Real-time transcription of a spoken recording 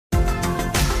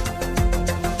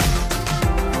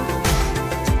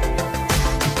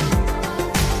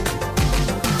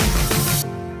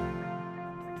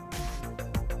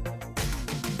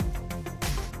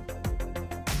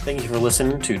Thank you for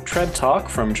listening to Tread Talk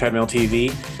from Treadmill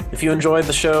TV. If you enjoyed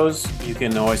the shows, you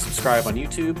can always subscribe on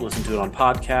YouTube, listen to it on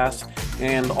podcast,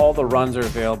 and all the runs are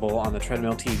available on the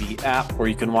Treadmill TV app where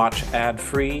you can watch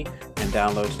ad-free and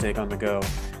download to take on the go.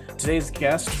 Today's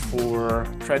guest for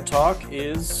Tread Talk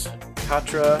is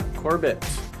Catra Corbett.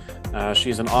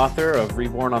 She's an author of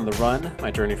Reborn on the Run,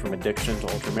 My Journey from Addiction to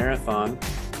Ultramarathon.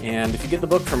 And if you get the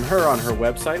book from her on her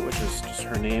website, which is just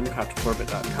her name,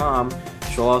 catracorbett.com,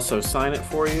 she'll also sign it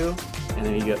for you. And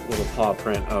then you get a little paw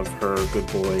print of her good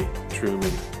boy,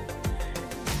 Truman.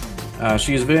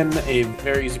 She's been a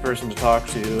very easy person to talk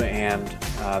to, and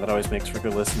that always makes for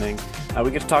good listening.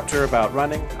 We get to talk to her about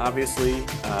running, obviously,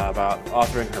 about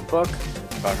authoring her book,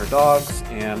 about her dogs,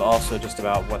 and also just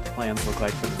about what the plans look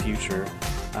like for the future.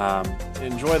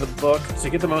 Enjoy the book. To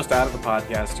get the most out of the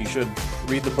podcast, you should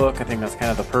read the book. I think that's kind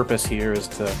of the purpose here, is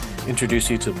to introduce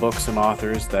you to books and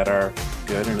authors that are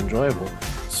good and enjoyable.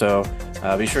 So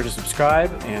be sure to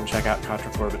subscribe and check out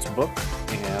Catra Corbett's book,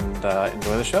 and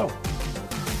enjoy the show.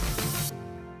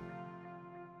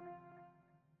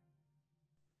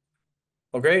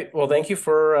 Well, great. Well, thank you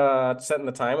for setting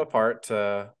the time apart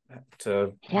to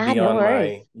be on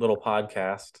my little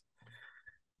podcast.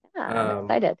 Yeah, I'm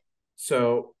excited.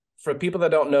 So for people that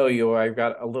don't know you, I've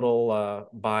got a little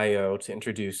bio to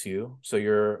introduce you. So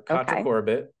you're Catra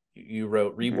Corbett. You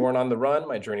wrote Reborn on the Run,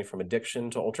 My Journey from Addiction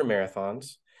to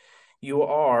Ultramarathons. You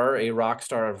are a rock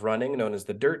star of running known as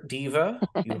the Dirt Diva.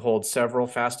 You hold several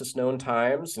fastest known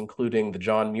times, including the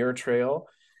John Muir Trail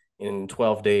in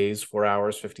 12 days, 4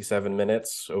 hours, 57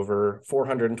 minutes, over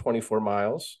 424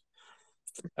 miles.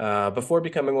 Before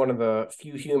becoming one of the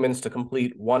few humans to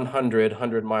complete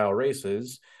 100-mile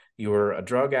races, you were a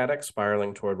drug addict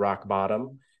spiraling toward rock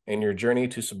bottom, and your journey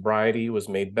to sobriety was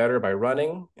made better by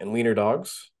running and wiener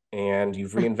dogs, and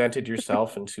you've reinvented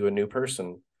yourself into a new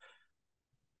person.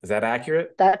 Is that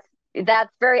accurate? That's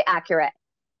very accurate.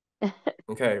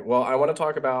 Okay, well, I want to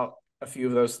talk about a few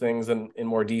of those things in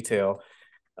more detail.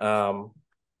 One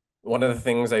of the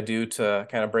things I do to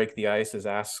kind of break the ice is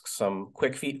ask some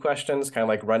quick feet questions, kind of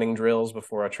like running drills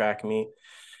before a track meet.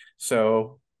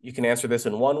 So you can answer this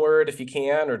in one word if you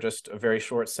can, or just a very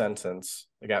short sentence.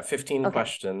 I got 15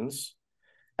 questions.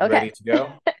 Okay. Ready to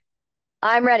go?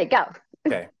 I'm ready. Go.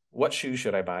 Okay. What shoes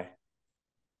should I buy?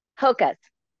 Hokas.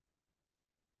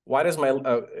 Why does my,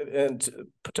 and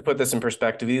to put this in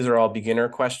perspective, these are all beginner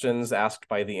questions asked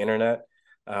by the internet.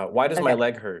 Why does my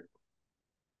leg hurt?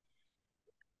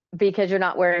 Because you're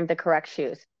not wearing the correct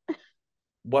shoes.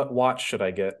 What watch should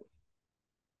I get?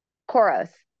 Coros.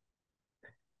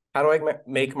 How do I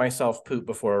make myself poop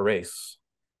before a race?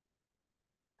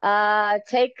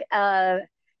 Take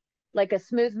like a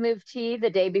smooth move tea the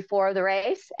day before the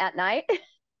race at night.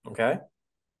 Okay.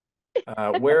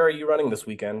 Where are you running this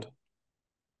weekend?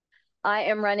 I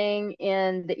am running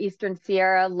in the Eastern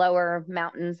Sierra lower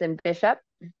mountains in Bishop.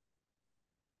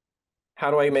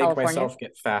 How do I make myself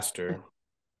get faster?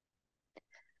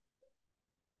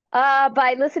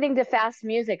 By listening to fast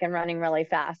music and running really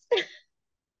fast.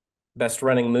 Best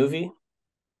running movie?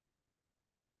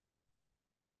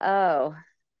 Oh,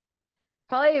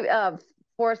 probably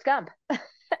Forrest Gump.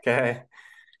 Okay.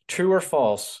 True or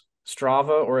false?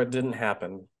 Strava or it didn't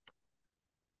happen?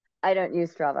 I don't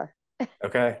use Strava.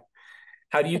 Okay.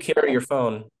 How do you carry your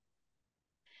phone?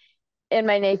 In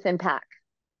my Nathan pack.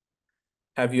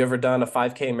 Have you ever done a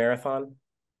 5K marathon?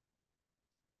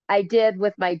 I did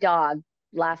with my dog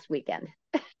last weekend.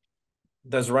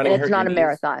 Does running hurt your knees? It's not a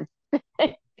marathon.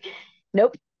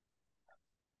 Nope.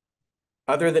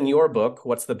 Other than your book,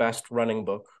 what's the best running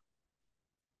book?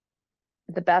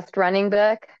 The best running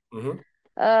book? Mm-hmm.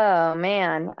 Oh,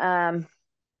 man.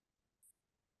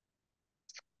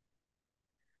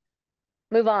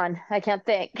 Move on. I can't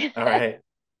think. All right.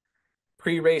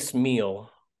 Pre-race meal.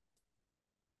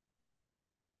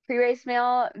 Pre-race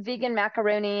meal, vegan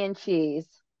macaroni and cheese.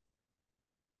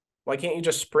 Why can't you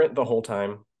just sprint the whole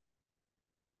time?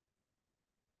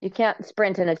 You can't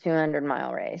sprint in a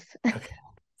 200-mile race. Okay.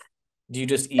 Do you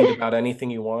just eat about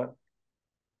anything you want?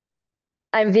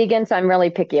 I'm vegan, so I'm really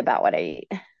picky about what I eat.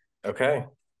 Okay.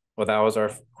 Well, that was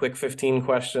our quick 15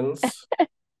 questions.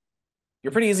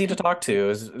 You're pretty easy to talk to.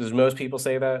 Does most people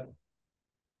say that?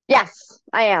 Yes,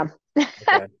 I am.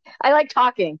 Okay. I like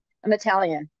talking. I'm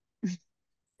Italian.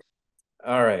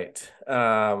 All right.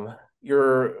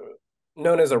 You're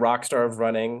known as a rock star of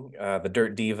running. The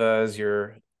Dirt Diva is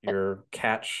your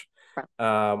catch.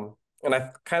 And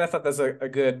I kind of thought that's a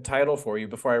good title for you.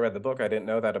 Before I read the book, I didn't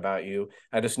know that about you.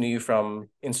 I just knew you from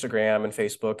Instagram and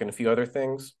Facebook and a few other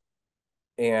things.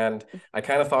 And I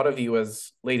kind of thought of you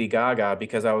as Lady Gaga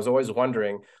because I was always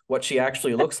wondering what she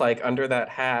actually looks like under that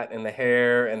hat and the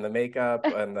hair and the makeup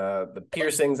and the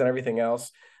piercings and everything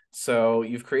else. So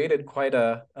you've created quite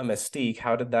a mystique.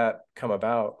 How did that come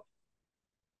about?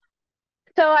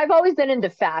 So I've always been into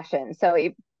fashion. So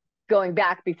going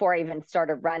back before I even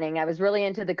started running, I was really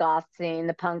into the goth scene,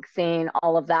 the punk scene,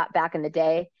 all of that back in the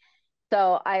day.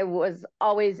 So I was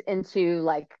always into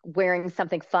like wearing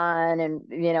something fun and,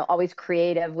 always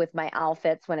creative with my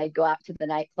outfits when I'd go out to the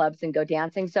nightclubs and go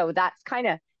dancing. So that's kind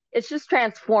of, it's just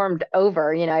transformed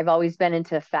over. I've always been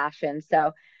into fashion.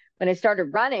 So when I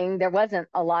started running, there wasn't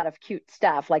a lot of cute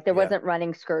stuff. Like there Yeah. wasn't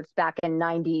running skirts back in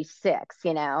 96,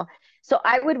 So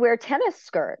I would wear tennis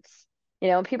skirts.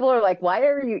 People are like, why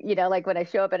are you, like when I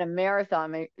show up at a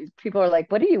marathon, people are like,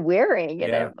 what are you wearing?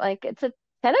 And Yeah. I'm like, it's a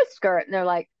tennis skirt. And they're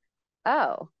like,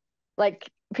 oh, like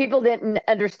people didn't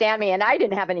understand me and I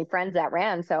didn't have any friends that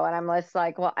ran. So, and I'm just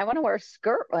like, well, I want to wear a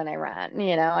skirt when I run.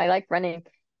 I like running,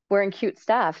 wearing cute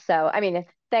stuff. So, I mean,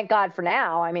 thank God for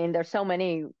now. I mean, there's so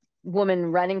many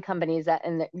women running companies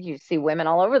and you see women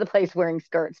all over the place wearing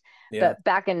skirts. Yeah. But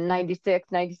back in 96,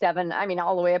 97, I mean,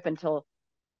 all the way up until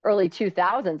early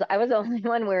 2000s, I was the only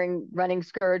one wearing running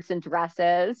skirts and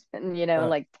dresses and, Huh.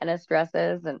 like tennis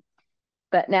dresses.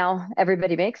 But now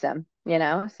everybody makes them,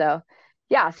 So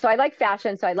yeah, so I like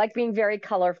fashion. So I like being very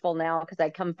colorful now because I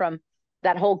come from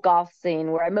that whole golf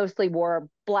scene where I mostly wore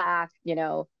black,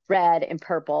 red and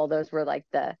purple. Those were like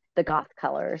the goth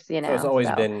colors, So it's always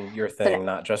So, been your so thing,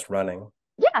 not just running.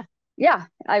 yeah, yeah.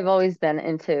 I've always been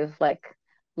into like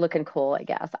looking cool, I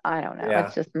guess. I don't know. Yeah.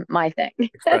 It's just my thing.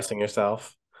 Expressing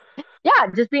yourself. Yeah,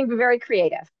 just being very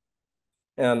creative.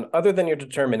 And other than your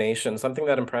determination, something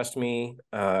that impressed me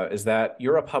is that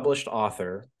you're a published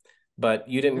author, but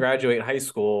you didn't graduate high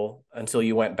school until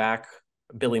you went back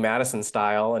Billy Madison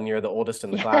style, and you're the oldest in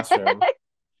the classroom.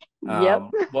 Yep.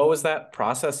 What was that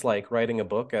process like writing a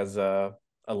book as a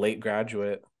late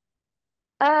graduate?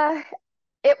 Uh,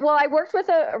 well, I worked with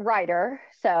a writer,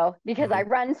 so because I Mhm.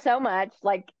 run so much,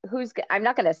 like I'm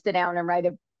not going to sit down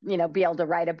and be able to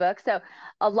write a book. So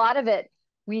a lot of it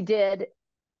we did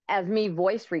as me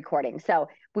voice recording. So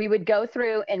we would go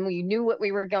through and we knew what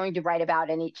we were going to write about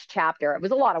in each chapter. It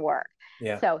was a lot of work.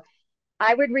 Yeah. So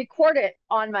I would record it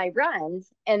on my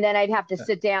runs and then I'd have to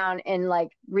sit down and like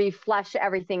reflesh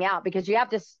everything out because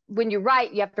when you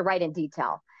write, you have to write in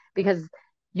detail because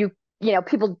you,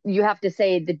 people, you have to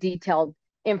say the detailed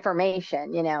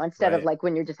information, instead of Right. like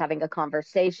when you're just having a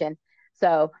conversation.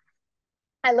 So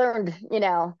I learned,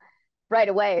 right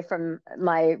away from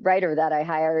my writer that I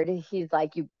hired. He's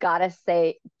like, you gotta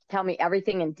tell me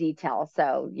everything in detail.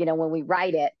 So, when we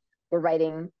write it, we're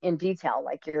writing in detail,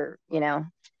 like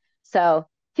so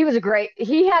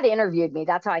he had interviewed me.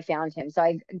 That's how I found him. So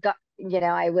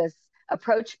I was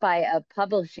approached by a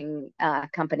publishing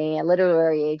company, a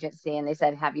literary agency, and they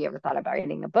said, have you ever thought about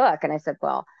writing a book? And I said,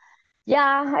 well,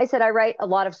 yeah. I said, I write a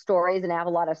lot of stories and I have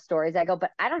a lot of stories. I go,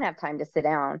 but I don't have time to sit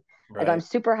down. I go, I'm Right.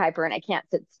 super hyper and I can't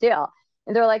sit still.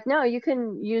 And they're like, no, you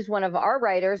can use one of our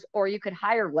writers or you could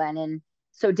hire one. And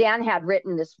so Dan had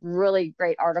written this really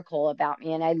great article about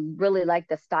me and I really liked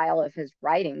the style of his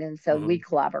writing. And so we Mhm.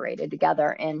 collaborated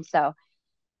together. And so,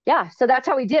 yeah, so that's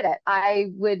how we did it. I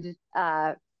would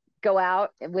go out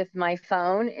with my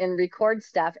phone and record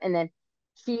stuff. And then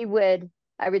he would,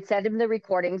 I would send him the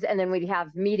recordings and then we'd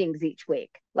have meetings each week.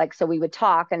 Like, so we would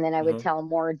talk and then I would Mhm. tell him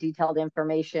more detailed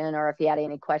information or if he had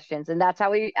any questions. And that's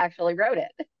how we actually wrote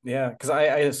it. Yeah, because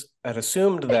I'd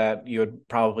assumed that you had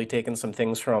probably taken some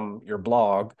things from your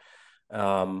blog.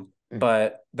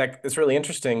 But that it's really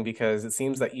interesting because it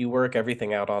seems that you work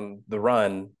everything out on the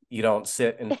run. You don't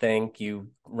sit and think, you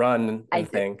run I and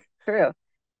do. think. True.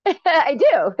 I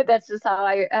do. That's just how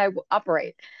I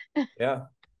operate. Yeah.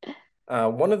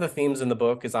 One of the themes in the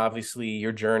book is obviously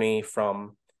your journey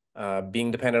from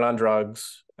being dependent on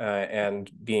drugs and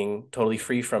being totally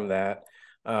free from that.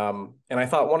 And I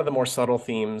thought one of the more subtle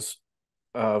themes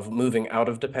of moving out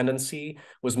of dependency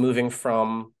was moving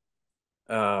from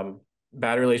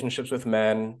bad relationships with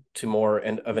men to more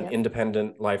of an Yep.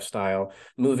 independent lifestyle,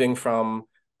 moving from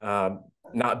uh,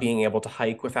 not being able to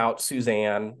hike without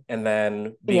Suzanne and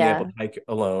then being able Yeah. to hike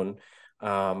alone,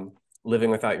 um,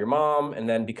 living without your mom, and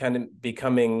then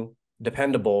becoming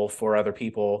dependable for other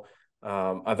people,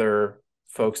 other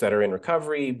folks that are in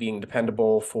recovery, being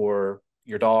dependable for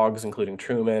your dogs, including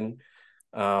Truman.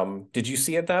 Did you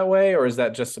see it that way, or is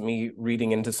that just me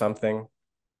reading into something?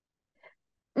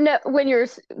 No, when you're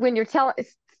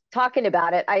talking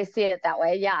about it, I see it that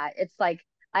way. Yeah, it's like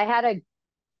I had to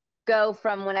go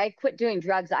from when I quit doing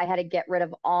drugs, I had to get rid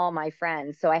of all my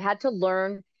friends. So I had to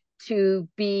learn to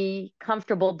be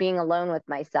comfortable being alone with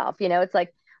myself. You know, it's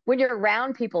like when you're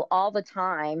around people all the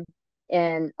time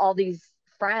and all these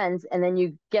friends, and then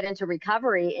you get into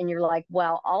recovery and you're like,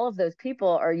 well, all of those people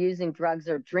are using drugs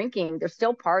or drinking, they're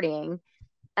still partying,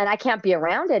 and I can't be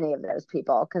around any of those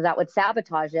people because that would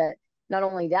sabotage it. Not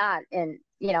only that, and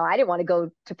you know, I didn't want to go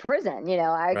to prison. You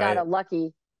know, I got a Right.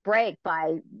 lucky break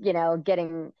by, you know,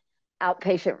 getting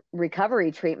outpatient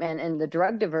recovery treatment in the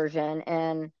drug diversion.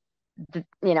 And,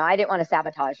 you know, I didn't want to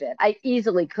sabotage it. I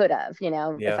easily could have, you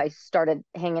know, if Yeah. I started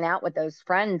hanging out with those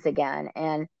friends again.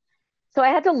 And so I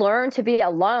had to learn to be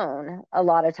alone a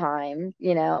lot of time,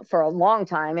 you know, for a long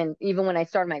time. And even when I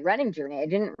started my running journey, I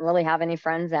didn't really have any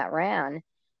friends that ran.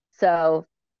 So,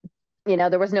 you know,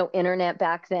 there was no internet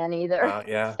back then either.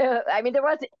 Yeah. So I mean, there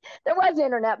was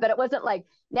internet, but it wasn't like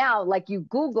now, like you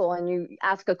Google and you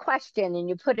ask a question and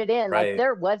you put it in. Like Right.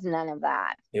 there was none of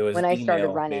that It was when I started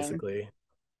email running. basically.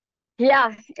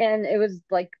 Yeah, and it was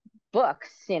like books,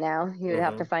 you know, you would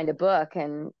have to Hmm. find a book.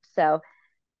 And so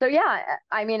yeah,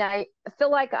 I mean, I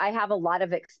feel like I have a lot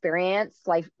of experience,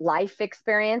 like life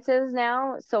experiences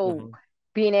now. So Hmm.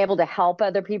 being able to help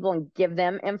other people and give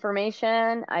them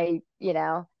information, you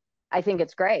know, I think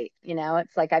it's great. You know,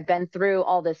 it's like I've been through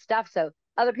all this stuff, so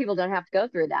other people don't have to go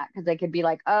through that because they could be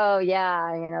like, oh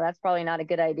yeah, you know, that's probably not a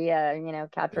good idea. You know,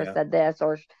 Catra Yeah. said this,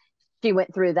 or she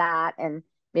went through that, and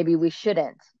maybe we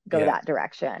shouldn't go Yeah. that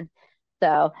direction.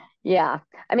 So yeah,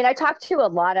 I mean, I talked to a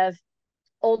lot of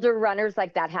older runners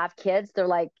like that have kids. They're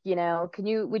like, you know,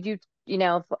 would you, you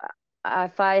know,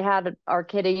 if I had our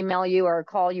kid email you or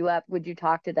call you up, would you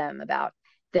talk to them about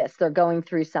this? They're going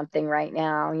through something right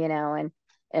now, you know, and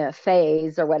a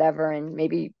phase or whatever, and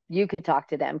maybe you could talk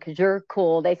to them because you're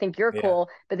cool. They think you're Yeah. cool,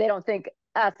 but they don't think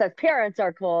us as parents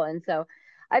are cool. And so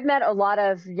I've met a lot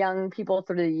of young people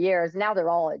through the years. Now they're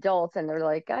all adults, and they're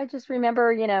like, I just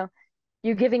remember, you know,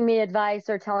 you giving me advice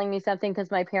or telling me something because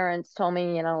my parents told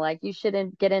me, you know, like you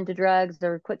shouldn't get into drugs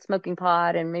or quit smoking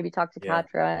pot and maybe talk to Yeah.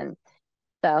 Catra. And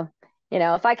so, you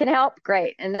know, if I can help,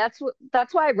 great. And that's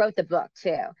why I wrote the book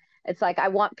too. It's like I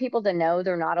want people to know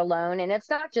they're not alone, and it's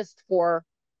not just for,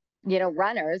 you know,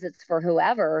 runners. It's for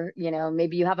whoever, you know,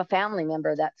 maybe you have a family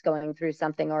member that's going through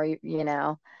something, or you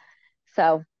know.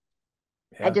 So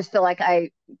I Yeah. just feel like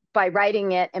by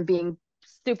writing it and being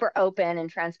super open and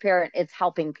transparent, it's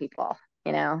helping people,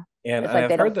 you know. And It's like I've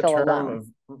they heard don't the feel term alone. of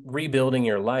rebuilding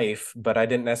your life, but I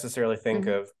didn't necessarily think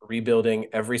Mhm. of rebuilding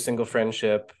every single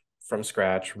friendship from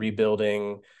scratch,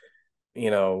 rebuilding,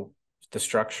 you know, the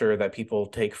structure that people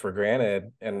take for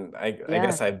granted. And I Yeah.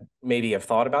 guess I maybe have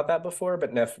thought about that before,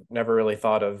 but never really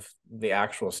thought of the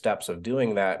actual steps of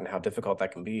doing that and how difficult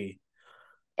that can be.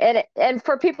 And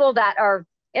for people that are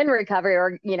in recovery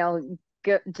or, you know,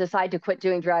 decide to quit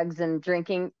doing drugs and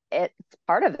drinking, it's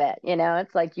part of it. You know,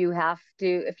 it's like you have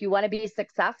to, if you want to be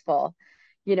successful,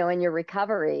 you know, in your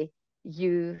recovery,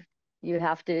 you you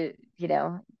have to, you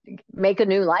know, make a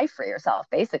new life for yourself,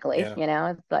 basically. Yeah. You know,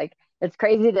 it's like it's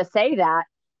crazy to say that,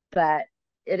 but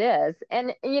it is.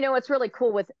 And you know, it's really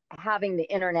cool with having the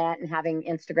internet and having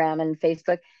Instagram and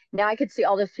Facebook. Now I could see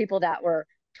all those people that were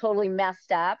totally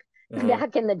messed up Hmm.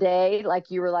 back in the day. Like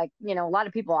you were like, you know, a lot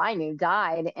of people I knew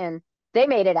died, and they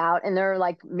made it out and they're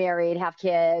like married, have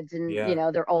kids, and you Yeah.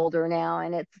 know, they're older now.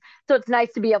 And it's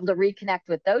nice to be able to reconnect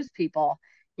with those people,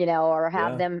 you know, or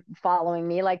have Yeah. them following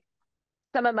me. Like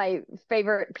some of my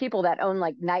favorite people that own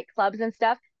like nightclubs and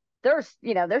stuff, they're,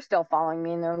 you know, they're still following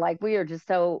me, and they're like, we are just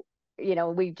so, you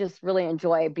know, we just really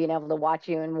enjoy being able to watch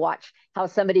you and watch how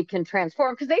somebody can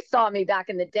transform, because they saw me back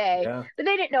in the day, Yeah. but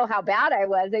they didn't know how bad I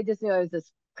was. They just knew I was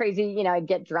this crazy, you know, I'd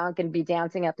get drunk and be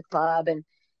dancing at the club. And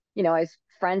you know, I was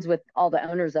friends with all the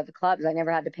owners of the clubs. I never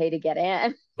had to pay to get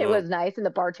in. It Mm. was nice, and the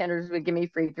bartenders would give me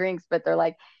free drinks. But they're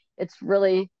like, it's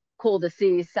really cool to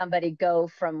see somebody go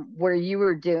from where you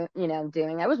were doing, you know,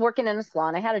 doing. I was working in a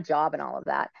salon, I had a job and all of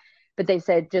that. But they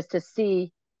said just to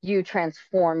see you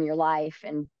transform your life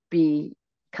and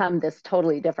become this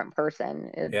totally different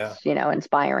person, Yeah. it's, you know,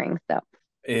 inspiring. So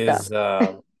Is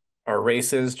are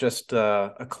races just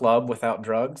a club without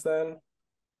drugs then?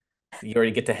 You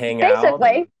already get to hang out and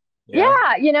basically, yeah.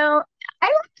 yeah, you know, I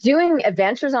like doing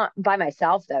adventures on by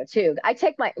myself though too. I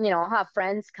take my, you know, I'll have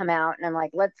friends come out and I'm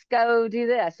like, let's go do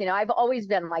this. You know, I've always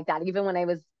been like that, even when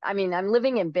I mean, I'm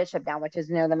living in Bishop now, which is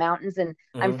near the mountains, and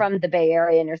I'm Hmm. from the Bay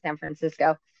Area near San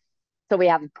Francisco. So we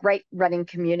have a great running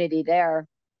community there.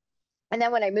 And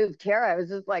then when I moved here, I was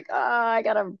just like, oh, I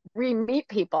gotta re-meet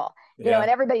people, you know, and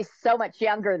Yeah. everybody's so much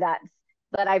younger that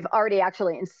I've already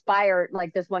actually inspired.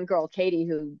 Like this one girl, Katie,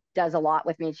 who does a lot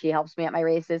with me. She helps me at my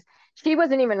races. She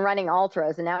wasn't even running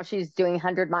ultras, and now she's doing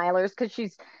 100 milers because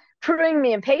she's crewing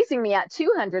me and pacing me at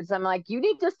 200s. I'm like, you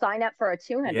need to sign up for a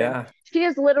 200. Yeah. She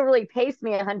has literally paced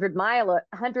me 100 miles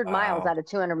Wow. at a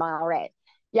 200-mile rate.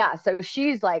 Yeah. So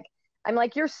she's like, I'm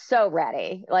like, you're so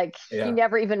ready. Like she Yeah.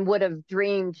 never even would have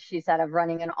dreamed, she said, of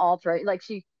running an ultra. Like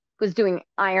she was doing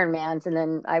Ironmans. And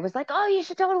then I was like, oh, you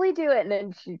should totally do it. And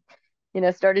then she,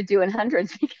 started doing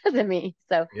hundreds because of me.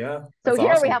 So Yeah. so That's here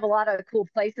we awesome. have a lot of cool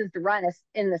places to run us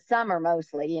in the summer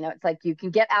mostly. It's like you can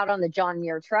get out on the John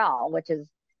Muir Trail, which is,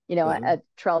 Hmm. a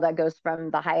trail that goes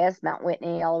from the highest Mount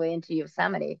Whitney all the way into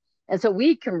Yosemite. And so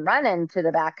we can run into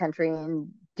the backcountry and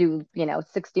do,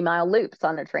 60-mile loops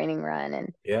on a training run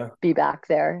and Yeah. be back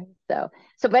there.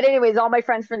 But anyways, all my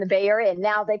friends from the Bay Area, and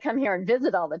now they come here and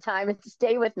visit all the time and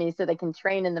stay with me so they can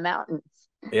train in the mountains.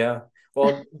 Yeah.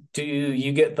 Well, do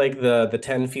you get like the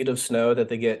 10 feet of snow that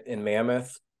they get in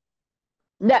Mammoth?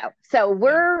 No. Yeah.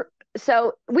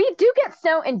 So we do get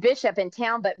snow in Bishop in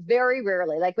town, but very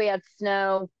rarely. Like we had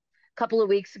snow a couple of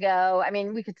weeks ago. I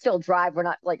mean, we could still drive. We're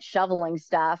not like shoveling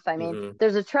stuff. I mean, Hmm.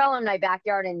 there's a trail in my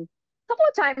backyard, and a couple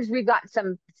of times we've got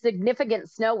some significant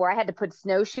snow where I had to put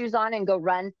snowshoes on and go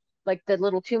run like the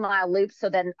little 2-mile loops so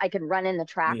then I can run in the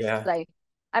tracks because Yeah.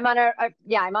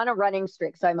 I'm on a running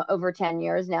streak. So I'm over 10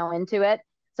 years now into it.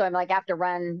 So I'm like, I have to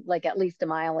run like at least a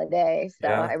mile a day. So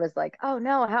Yeah. I was like, oh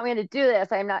no, how am I going to do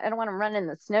this? I don't want to run in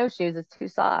the snowshoes. It's too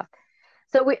soft.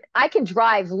 I can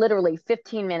drive literally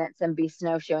 15 minutes and be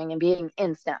snowshoeing and being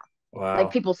in snow. Like Wow.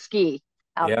 people ski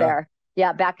out Yeah. there.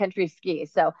 Yeah, backcountry ski.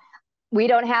 So we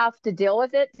don't have to deal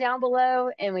with it down below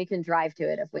and we can drive to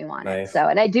it if we want it. Nice.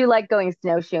 And I do like going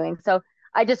snowshoeing. So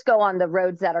I just go on the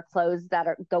roads that are closed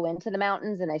go into the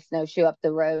mountains and I snowshoe up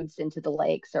the roads into the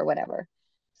lakes or whatever.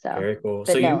 So, Very cool.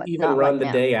 So but no, you it's even not like run the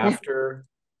now. day after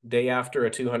a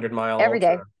 200-mile Every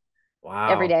day, ultra.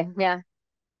 every Wow. day. Yeah.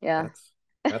 Yeah.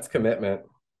 That's commitment.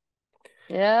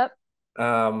 Yep.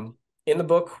 In the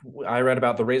book, I read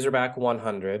about the Razorback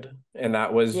 100, and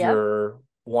that was Yep. your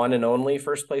one and only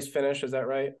first place finish. Is that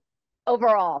right?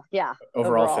 Overall. Yeah.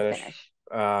 Overall Overall finish. finish.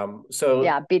 So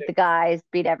Yeah. Beat the guys,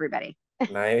 beat everybody.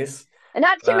 nice. And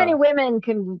not too many Uh, women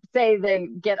can say they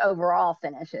get overall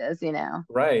finishes.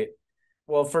 right.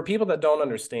 Well, for people that don't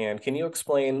understand, can you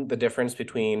explain the difference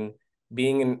between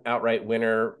being an outright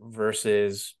winner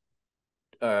versus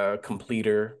a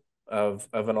completer of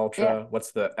an Yeah. ultra?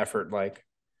 What's the effort like?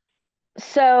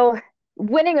 So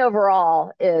winning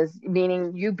overall is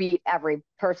meaning you beat every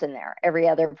person there, every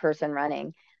other person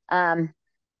running. Um,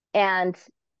 and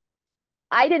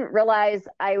I didn't realize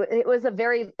it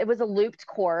was a looped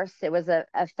course. It was a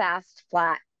fast,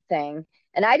 flat thing.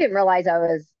 And I didn't realize I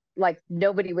was like,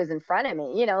 nobody was in front of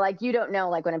me. Like you don't know,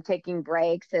 like when I'm taking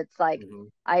breaks, it's like, Hmm.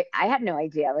 I had no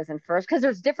idea I was in first because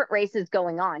there's different races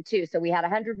going on too. So we had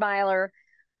 100-miler,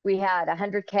 we had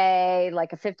 100K,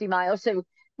 like a 50-mile. So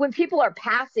when people are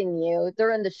passing you,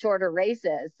 they're in the shorter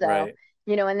races. So, Right.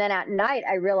 and then at night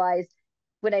I realized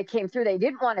when I came through, they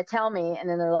didn't want to tell me. And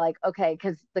then they're like, okay,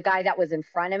 because the guy that was in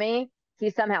front of me, he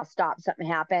somehow stopped. Something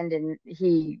happened and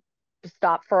he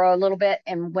stopped for a little bit.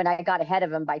 And when I got ahead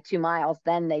of him by 2 miles,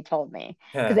 then they told me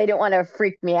because Huh. they didn't want to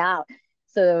freak me out.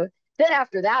 So then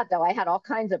after that, though, I had all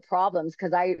kinds of problems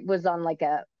because I was on like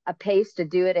a pace to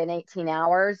do it in 18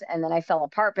 hours and then I fell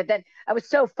apart. But then I was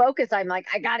so focused, I'm like,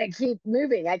 I got to keep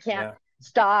moving. I can't Yeah.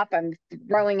 stop. I'm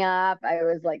throwing up. I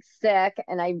was like sick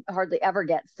and I hardly ever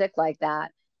get sick like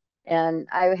that. And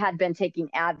I had been taking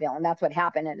Advil, and that's what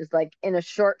happened. It was like in a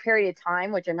short period of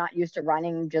time, which I'm not used to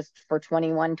running just for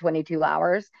 21, 22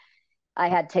 hours. I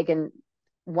had taken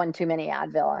one too many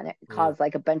Advil and it Mm. caused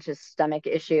like a bunch of stomach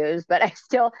issues, but I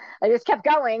just kept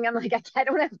going. I'm like, I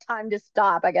don't have time to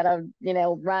stop. I got to,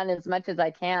 run as much as I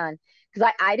can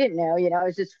because I didn't know, I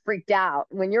was just freaked out.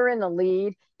 When you're in the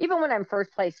lead, even when I'm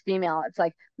first place female, it's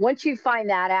like once you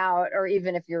find that out, or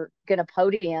even if you're going to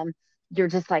podium, you're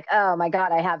just like, oh my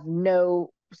God, I have no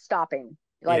stopping.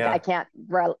 Like I Yeah. can't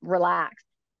relax.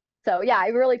 So yeah, I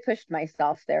really pushed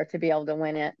myself there to be able to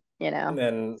win it. And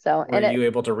then So, were and it, you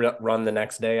able to run the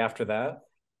next day after that?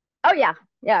 oh yeah,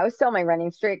 yeah, I was still my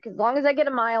running streak. As long as I get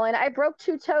a mile in, I broke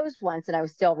two toes once, and I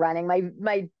was still running.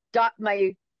 My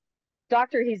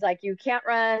doctor, he's like, you can't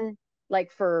run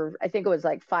like for I think it was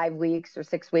like 5 weeks or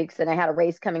 6 weeks, and I had a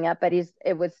race coming up, but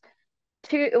it was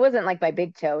two. It wasn't like my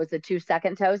big toe; it was the two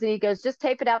second toes, and he goes, just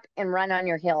tape it up and run on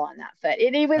your heel on that foot.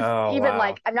 And he was Oh, even wow.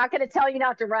 like, I'm not going to tell you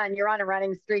not to run. You're on a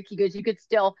running streak. He goes, you could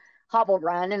still hobble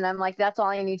run, and I'm like, that's all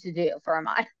I need to do for a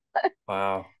mile.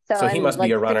 Wow. So So he I'm must be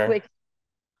like a 6 weeks. runner.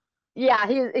 Yeah,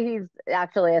 he's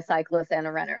actually a cyclist and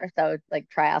a runner, so like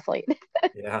triathlete.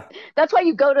 Yeah. That's why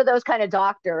you go to those kind of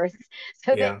doctors,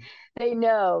 so Yeah. they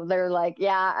know. They're like,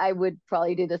 yeah, I would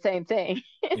probably do the same thing.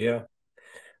 Yeah.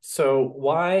 So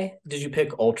why did you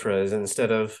pick ultras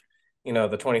instead of, the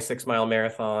 26-mile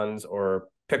marathons or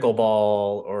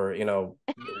pickleball or,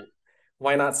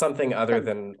 why not something other Some,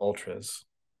 than ultras?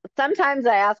 Sometimes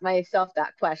I ask myself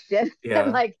that question. I'm Yeah.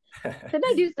 like, could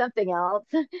I do something else?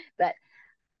 But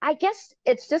I guess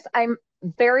it's just I'm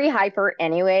very hyper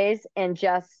anyways, and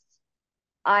just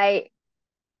I,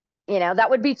 that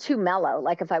would be too mellow.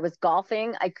 Like if I was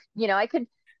golfing, I could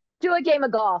do a game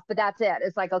of golf, but that's it.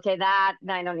 It's like, okay, that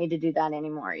I don't need to do that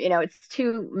anymore. It's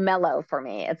too mellow for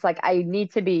me. It's like I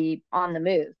need to be on the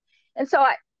move. And so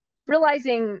I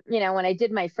realizing, when I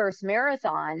did my first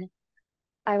marathon,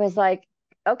 I was like,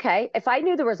 okay, if I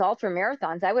knew there was ultra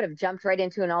marathons, I would have jumped right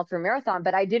into an ultra marathon,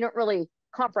 but I didn't really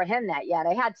comprehend that yet.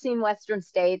 I had seen Western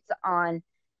States on,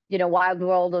 Wild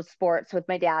World of Sports with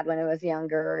my dad when I was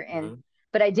younger, and Mhm.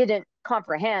 but I didn't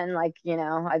comprehend like,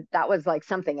 that was like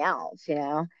something else.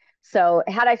 So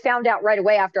had I found out right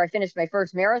away after I finished my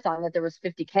first marathon that there was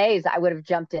 50Ks, I would have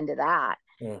jumped into that.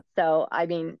 Yeah. So I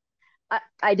mean,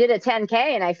 I did a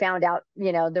 10K and I found out,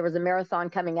 there was a marathon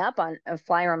coming up on a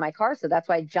flyer on my car. So that's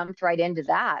why I jumped right into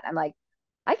that. I'm like,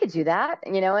 I could do that,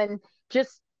 and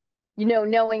just,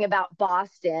 knowing about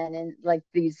Boston and like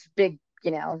these big,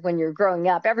 when you're growing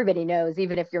up, everybody knows,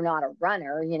 even if you're not a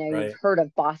runner, you've Right. heard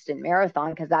of Boston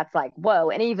Marathon because that's like, whoa.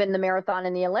 And even the marathon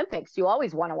in the Olympics, you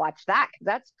always want to watch that because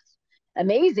that's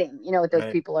amazing, what those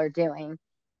Right. people are doing.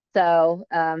 So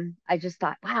I just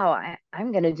thought, wow,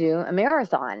 I'm going to do a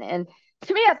marathon. And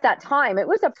to me at that time, it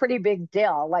was a pretty big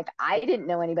deal. Like I didn't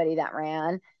know anybody that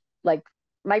ran. Like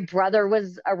my brother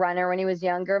was a runner when he was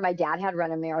younger. My dad had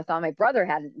run a marathon. My brother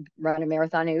hadn't run a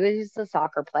marathon. He was a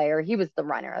soccer player. He was the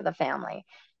runner of the family.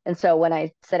 And so when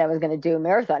I said I was going to do a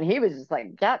marathon, he was just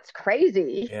like, that's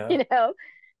crazy, Yeah. you know?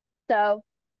 So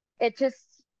it just,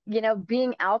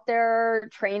 being out there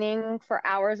training for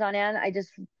hours on end, I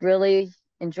just really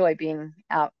enjoy being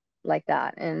out like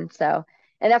that. And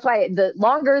that's why the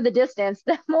longer the distance,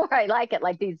 the more I like it.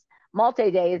 Like these multi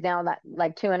days now, that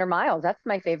like 200 miles, that's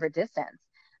my favorite distance.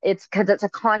 It's because it's a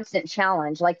constant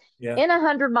challenge. Like Yeah. in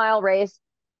 100-mile race,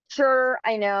 sure,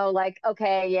 I know, like,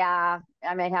 okay, yeah,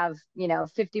 I might have,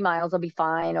 50 miles, I'll be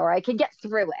fine, or I can get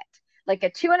through it. Like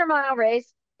a 200-mile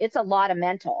race, it's a lot of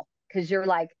mental because you're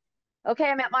like,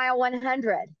 okay, I'm at mile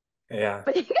 100, Yeah.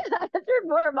 but you got 100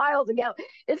 more miles to go.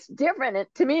 It's different.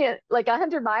 To me, like a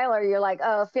 100-miler, you're like,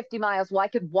 oh, 50 miles. Well, I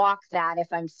could walk that if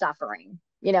I'm suffering.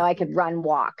 I could run,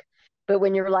 walk. But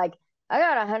when you're like, I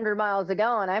got 100 miles to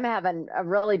go and I'm having a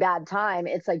really bad time,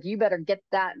 it's like you better get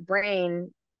that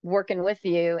brain working with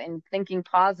you and thinking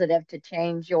positive to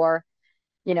change your,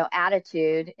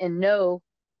 attitude and know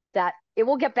that it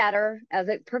will get better as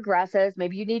it progresses.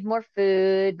 Maybe you need more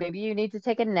food. Maybe you need to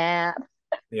take a nap.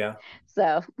 Yeah.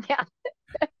 So, yeah.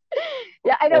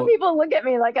 Yeah, I know Well, people look at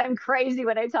me like I'm crazy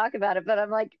when I talk about it, but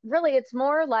I'm like, really, it's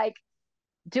more like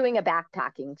doing a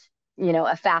backpacking,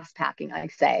 a fast packing, I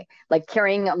say, like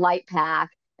carrying a light pack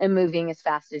and moving as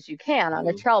fast as you can on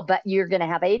a mhm. trail, but you're going to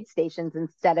have aid stations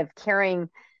instead of carrying,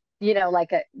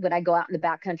 like when I go out in the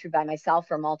backcountry by myself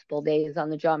for multiple days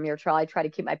on the John Muir Trail, I try to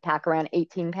keep my pack around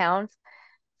 18 pounds.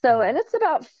 So, Oh, and it's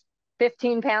about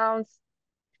 15 pounds,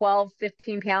 12,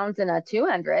 15 pounds in a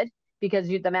 200 because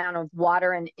the amount of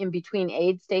water and in between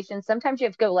aid stations. Sometimes you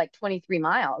have to go like 23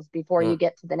 miles before you mm,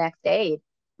 get to the next aid.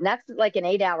 And that's like an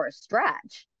 8-hour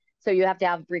stretch. So you have to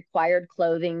have required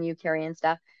clothing you carry and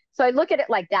stuff. So I look at it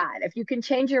like that. If you can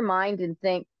change your mind and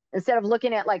think, instead of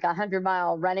looking at like a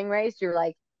 100-mile running race, you're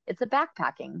like, it's a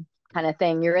backpacking kind of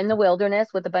thing. You're in the wilderness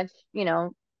with a bunch,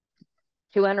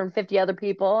 250 other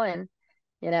people, and,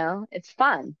 it's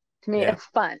fun. To me, yeah. it's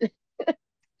fun. Did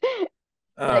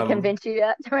I Um, convince you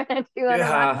yet to run a 200-mile?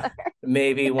 yeah,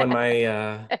 maybe when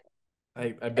I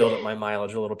build up my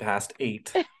mileage a little past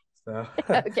 8. So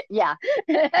Okay, yeah.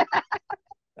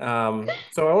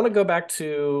 so I want to go back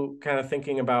to kind of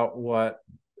thinking about what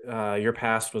your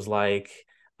past was like.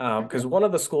 Because one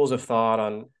of the schools of thought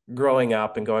on growing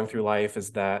up and going through life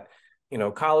is that,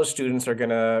 college students are going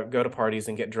to go to parties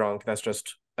and get drunk. That's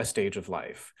just a stage of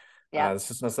life. Yeah.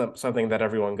 This is not something that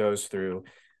everyone goes through.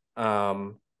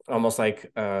 Almost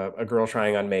like a girl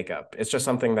trying on makeup. It's just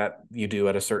something that you do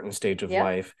at a certain stage of Yep.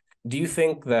 life. Do you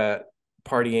think that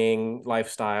partying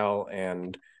lifestyle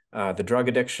and the drug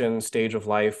addiction stage of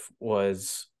life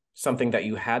was something that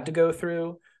you had to go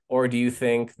through, or do you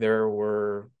think there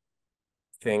were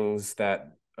things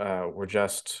that were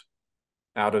just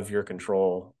out of your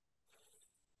control?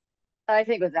 I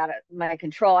think it was out of my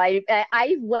control. I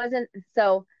wasn't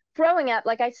so growing up,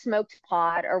 like I smoked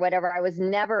pot or whatever. I was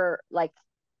never like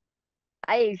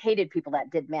I hated people that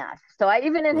did math. So I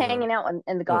even in Mm-hmm. hanging out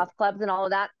in the golf clubs and all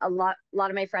of that, a lot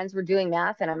of my friends were doing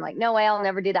math, and I'm like, no way, I'll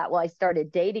never do that. Well, I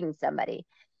started dating somebody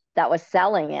that was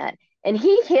selling it, and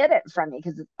he hid it from me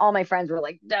because all my friends were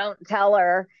like, don't tell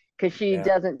her because she Yeah.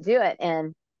 doesn't do it.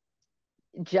 And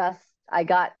just I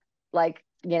got like,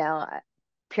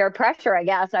 peer pressure, I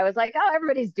guess. I was like, oh,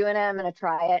 everybody's doing it. I'm going to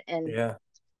try it. And Yeah.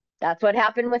 that's what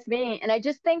happened with me. And I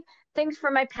just think things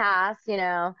from my past,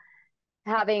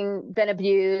 having been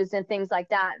abused and things like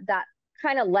that, that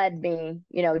kind of led me,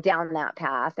 down that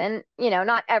path. And,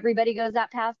 not everybody goes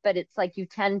that path, but it's like you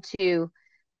tend to,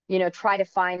 try to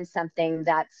find something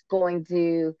that's going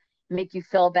to make you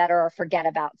feel better or forget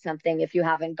about something if you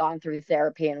haven't gone through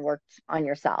therapy and worked on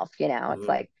yourself. It's Mm-hmm.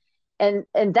 like, and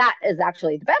that is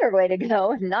actually the better way to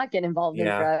go and not get involved in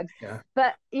Yeah. drugs. Yeah.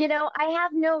 But, I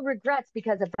have no regrets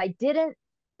because if I didn't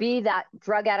be that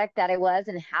drug addict that I was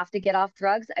and have to get off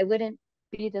drugs, I wouldn't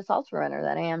be this ultra runner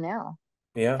that I am now.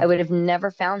 Yeah. I would have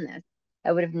never found this.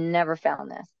 I would have never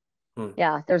found this. Hmm.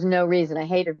 Yeah, there's no reason I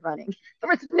hated running. There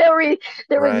was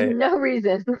Right. no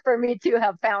reason for me to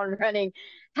have found running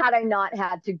had I not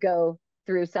had to go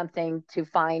through something to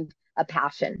find a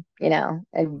passion,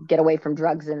 and get away from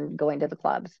drugs and going to the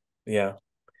clubs. Yeah.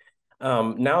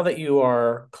 Now that you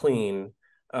are clean,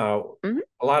 Mhm.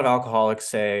 a lot of alcoholics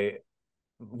say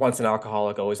once an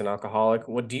alcoholic, always an alcoholic.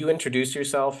 What do you introduce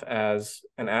yourself as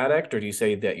an addict, or do you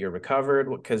say that you're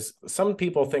recovered? Because some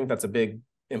people think that's a big,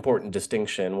 important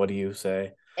distinction. What do you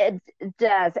say? It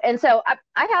does. And so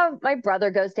I have my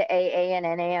brother goes to AA and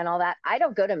NA and all that. I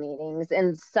don't go to meetings.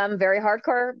 And some very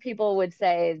hardcore people would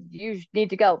say, you need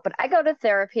to go. But I go to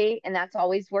therapy, and that's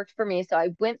always worked for me. So I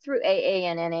went through AA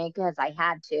and NA because I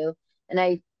had to.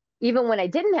 And even when I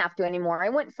didn't have to anymore, I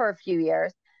went for a few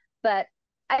years. But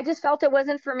I just felt it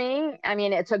wasn't for me. I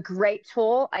mean, it's a great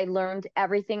tool. I learned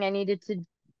everything I needed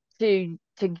to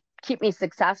keep me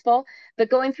successful. But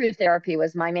going through therapy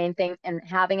was my main thing, and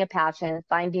having a passion,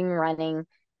 finding running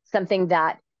something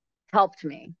that helped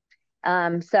me.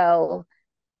 So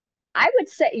I would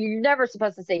say you're never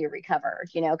supposed to say you're recovered,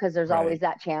 because there's always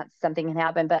Right. that chance something can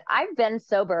happen. But I've been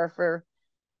sober for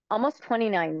almost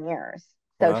 29 years.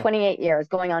 So Wow. 28 years,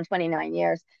 going on 29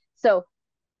 years. So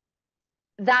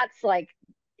that's like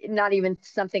not even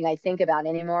something I think about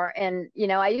anymore. And,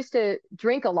 I used to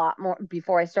drink a lot more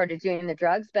before I started doing the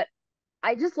drugs, but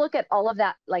I just look at all of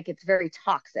that like it's very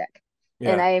toxic.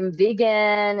 And Yeah. I'm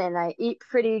vegan and I eat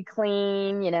pretty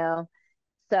clean,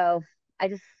 so I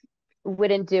just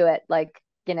wouldn't do it. Like,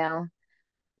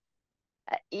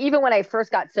 even when I first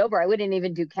got sober, I wouldn't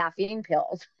even do caffeine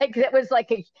pills. Like it was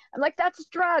like I'm like, that's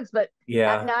drugs. But at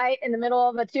Yeah. night in the middle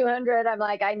of a 200, I'm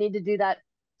like, I need to do that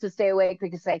to stay awake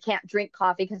because I can't drink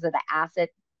coffee because of the acid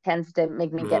tends to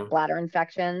make me get Hmm. bladder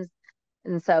infections.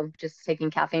 And so just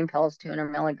taking caffeine pills, 200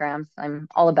 milligrams, I'm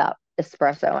all about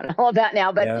espresso and all of that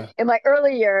now. But Yeah. in my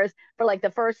early years, for like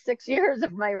the first 6 years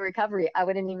of my recovery, I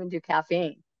wouldn't even do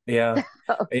caffeine. Yeah.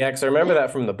 Yeah, because I remember that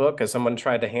from the book, because someone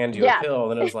tried to hand you a Yeah. pill,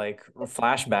 and it was like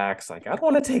flashbacks, like, I don't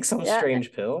want to take some Yeah.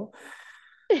 strange pill.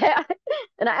 Yeah.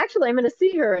 And I'm going to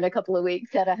see her in a couple of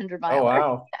weeks at a 100 Oh, miler.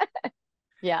 wow.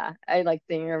 Yeah. I like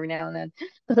seeing her every now and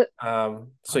then.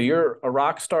 So you're a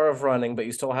rock star of running, but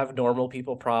you still have normal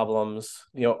people problems,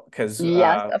 because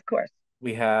Yes, of course.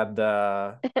 we had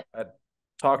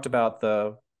talked about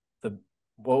the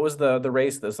what was the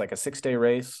race? There's like a 6 day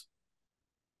race.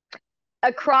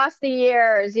 Across the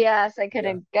years, yes, I Yeah.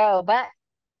 couldn't go, but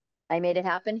I made it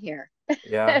happen here.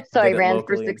 Yeah. So I Did it ran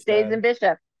for locally 6 days in instead.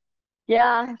 Bishop.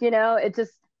 Yeah, it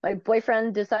just my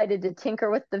boyfriend decided to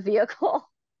tinker with the vehicle.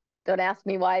 Don't ask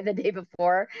me why the day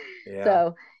before. Yeah.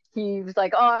 So he was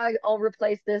like, "Oh, I'll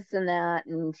replace this and that."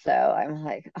 And so I'm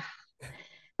like, "Ugh."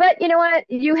 But you know what?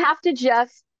 You have to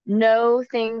just know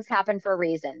things happen for a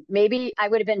reason. Maybe I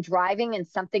would have been driving and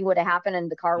something would have happened and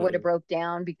the car would have Mm. broke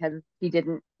down because he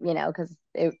didn't, because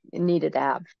it needed to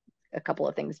have a couple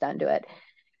of things done to it.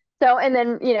 So, and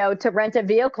then, to rent a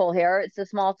vehicle here, it's a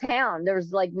small town.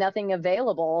 There's like nothing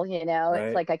available, It's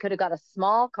Right. like I could have got a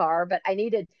small car, but I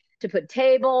needed to put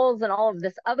tables and all of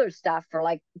this other stuff for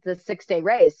like the 6 day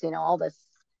race, all this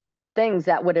things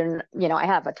that wouldn't, I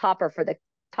have a topper for the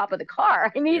top of the car.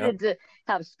 I Yep. needed to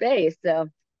have space. So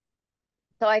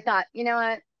I thought,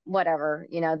 what, whatever,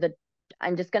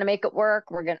 I'm just gonna make it work.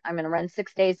 I'm gonna run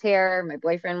 6 days here. My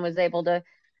boyfriend was able to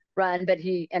run, but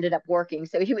he ended up working.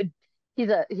 So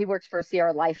he works for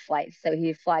Sierra Life Flight. So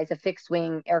he flies a fixed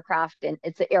wing aircraft and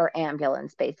it's an air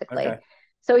ambulance basically. Okay.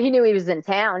 So he knew he was in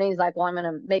town. He's like, well, I'm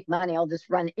gonna make money. I'll just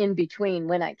run in between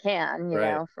when I can,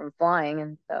 Right. from flying.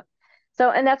 And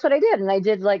and that's what I did. And I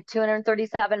did like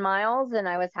 237 miles and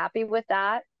I was happy with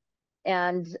that.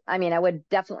 And I mean, I would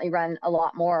definitely run a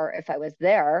lot more if I was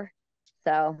there.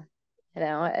 So,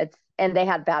 and they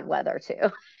had bad weather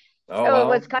too. Oh, So it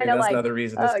was well, kind maybe of that's like, another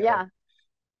reason to oh, stay. yeah,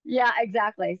 yeah,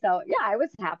 exactly. So, yeah, I was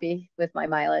happy with my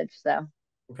mileage. So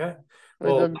Okay. it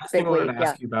was Well, a last thing big I wanted week. to Yeah.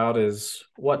 ask you about is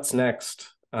what's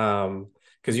next?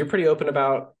 Because you're pretty open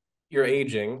about your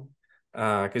aging.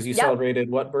 Because you Yep. celebrated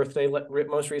what birthday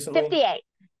most recently? 58,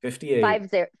 58.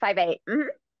 50, 58.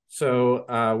 So,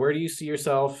 where do you see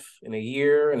yourself in a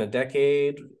year, in a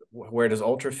decade? Where does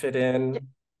ultra fit in?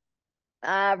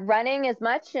 Running as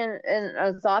much and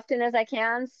as often as I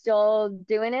can, still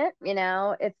doing it.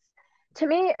 It's to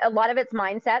me, a lot of it's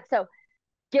mindset. So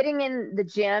getting in the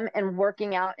gym and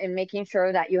working out and making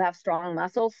sure that you have strong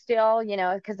muscles still,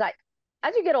 because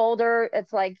as you get older,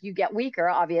 it's like you get weaker,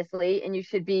 obviously, and you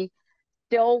should be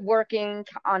still working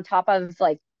on top of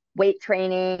like weight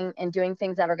training and doing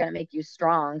things that are going to make you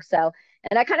strong. So,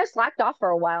 and I kind of slacked off for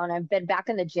a while and I've been back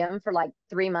in the gym for like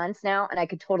 3 months now and I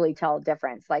could totally tell a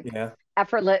difference. Like Yeah.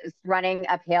 effortless running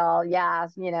uphill. Yeah.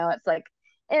 It's like,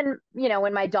 and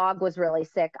when my dog was really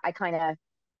sick, I kind of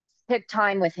took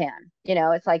time with him.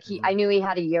 It's like I knew he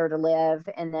had a year to live.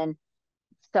 And then,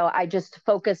 so I just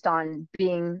focused on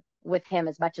being with him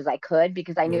as much as I could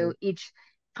because I Mhm. knew each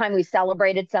time we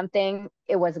celebrated something,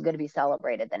 it wasn't going to be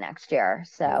celebrated the next year.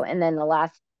 So, Yeah. and then the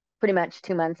last pretty much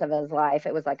 2 months of his life,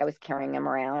 it was like I was carrying him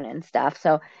around and stuff.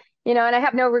 So, and I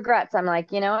have no regrets. I'm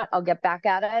like, you know what, I'll get back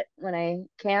at it when I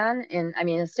can. And I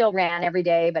mean, I still ran every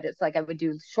day, but it's like I would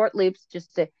do short loops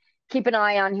just to keep an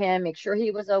eye on him, make sure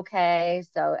he was okay.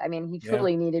 So, I mean, he Yeah.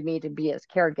 truly needed me to be his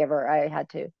caregiver. I had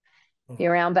to be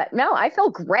around. But no, I feel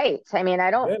great. I mean, I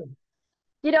don't, Good.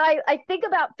 I think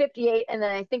about 58 and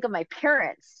then I think of my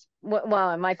parents.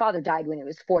 Well, my father died when he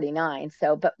was 49.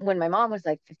 So, but when my mom was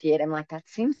like 58, I'm like, that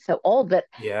seems so old. But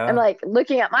I'm Yeah. like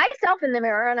looking at myself in the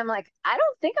mirror and I'm like, I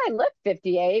don't think I look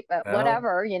 58, but Well,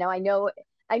 whatever. I know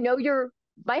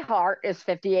my heart is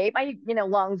 58. My,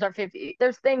 lungs are 50.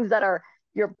 There's things that are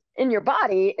your in your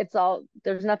body.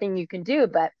 There's nothing you can do.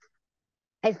 But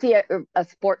I see a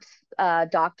sports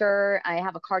doctor. I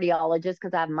have a cardiologist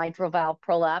because I have mitral valve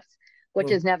prolapse, which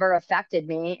hmm, has never affected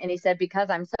me. And he said, because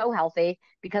I'm so healthy,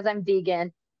 because I'm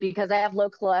vegan, because I have low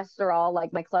cholesterol,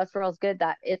 like my cholesterol is good,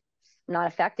 that it's not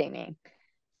affecting me.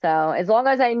 So as long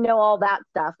as I know all that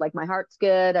stuff, like my heart's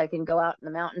good, I can go out in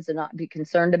the mountains and not be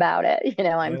concerned about it.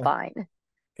 I'm yeah. fine.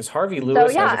 Because Harvey So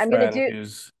Lewis has yeah, a I'm gonna friend do.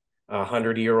 who's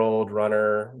 100-year-old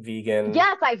runner, vegan.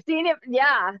 Yes, I've seen it.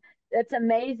 Yeah, it's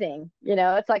amazing.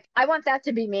 It's like I want that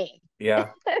to be me.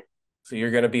 Yeah. So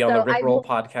you're going to be on the So Rick Roll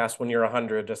podcast when you're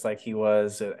 100, just like he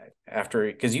was after,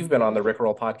 because you've been on the Rick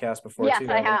Roll podcast before yes, too,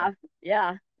 I haven't you? have.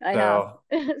 Yeah, I have.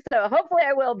 So So hopefully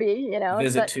I will be,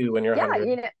 visit but too when you're yeah,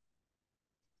 100.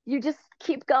 you just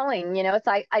keep going. It's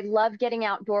like I love getting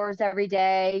outdoors every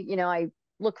day. I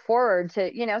look forward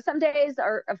to, some days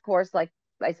are, of course, like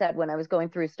I said, when I was going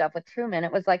through stuff with Truman,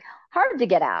 it was like hard to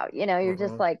get out. You're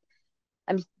just Hmm. like,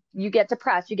 I'm, you get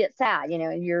depressed, you get sad,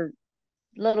 you're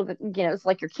little, it's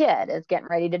like your kid is getting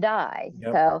ready to die.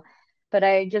 Yep. So, but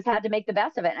I just had to make the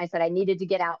best of it. And I said, I needed to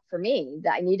get out for me,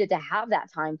 that I needed to have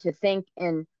that time to think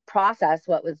and process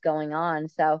what was going on.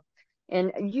 So,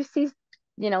 and you see,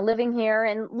 living here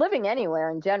and living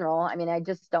anywhere in general. I mean, I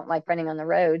just don't like running on the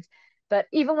roads. But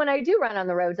even when I do run on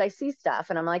the roads, I see stuff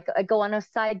and I'm like, I go on a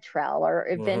side trail or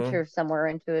Hmm. adventure somewhere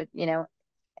into it,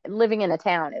 living in a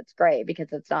town, it's great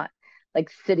because it's not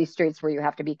like city streets where you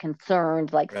have to be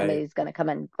concerned like Right. somebody's going to come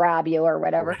and grab you or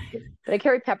whatever. Right. But I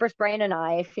carry pepper spray and a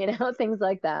knife, things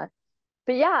like that.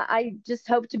 But yeah, I just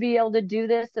hope to be able to do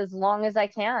this as long as I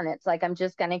can. It's like I'm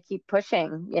just going to keep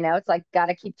pushing, it's like got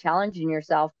to keep challenging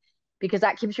yourself because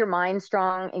that keeps your mind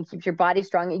strong and keeps your body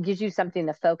strong. It gives you something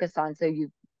to focus on so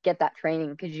you get that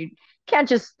training because you can't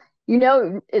just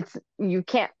it's you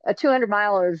can't a 200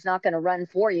 miler is not going to run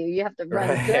for you. You have to run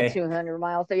the Right. 200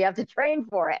 miles, so you have to train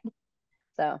for it.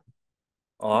 So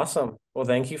Awesome. Well,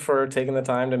 thank you for taking the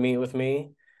time to meet with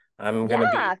me. I'm going to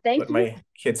be yeah, thank putting you. my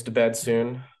kids to bed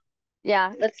soon.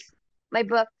 Yeah, that's my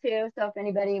book too. So if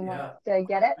anybody wants Yeah. to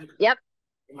get it, yep,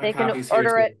 My they can copy's here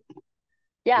order it. too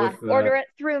Yeah, with order it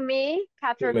through me,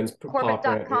 Truman's paw print.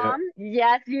 Yeah. catracorbett.com.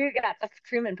 Yes, you got the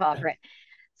Truman paw print.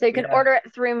 So you can Yeah. order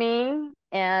it through me,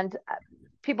 and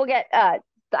people get. I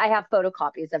have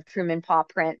photocopies of Truman paw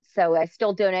print, so I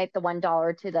still donate the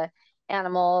 $1 to the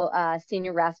animal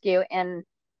senior rescue, and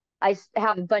I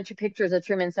have a bunch of pictures of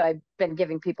Truman, so I've been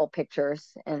giving people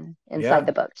pictures inside Yeah.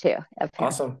 the book too of him.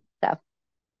 Awesome. So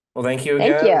Well, thank you thank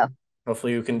you, again.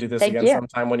 Hopefully you can do this thank again you.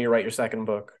 sometime when you write your second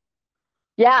book.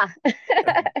 Yeah.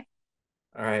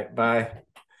 All right. Bye.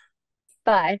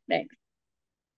 Bye. Thanks.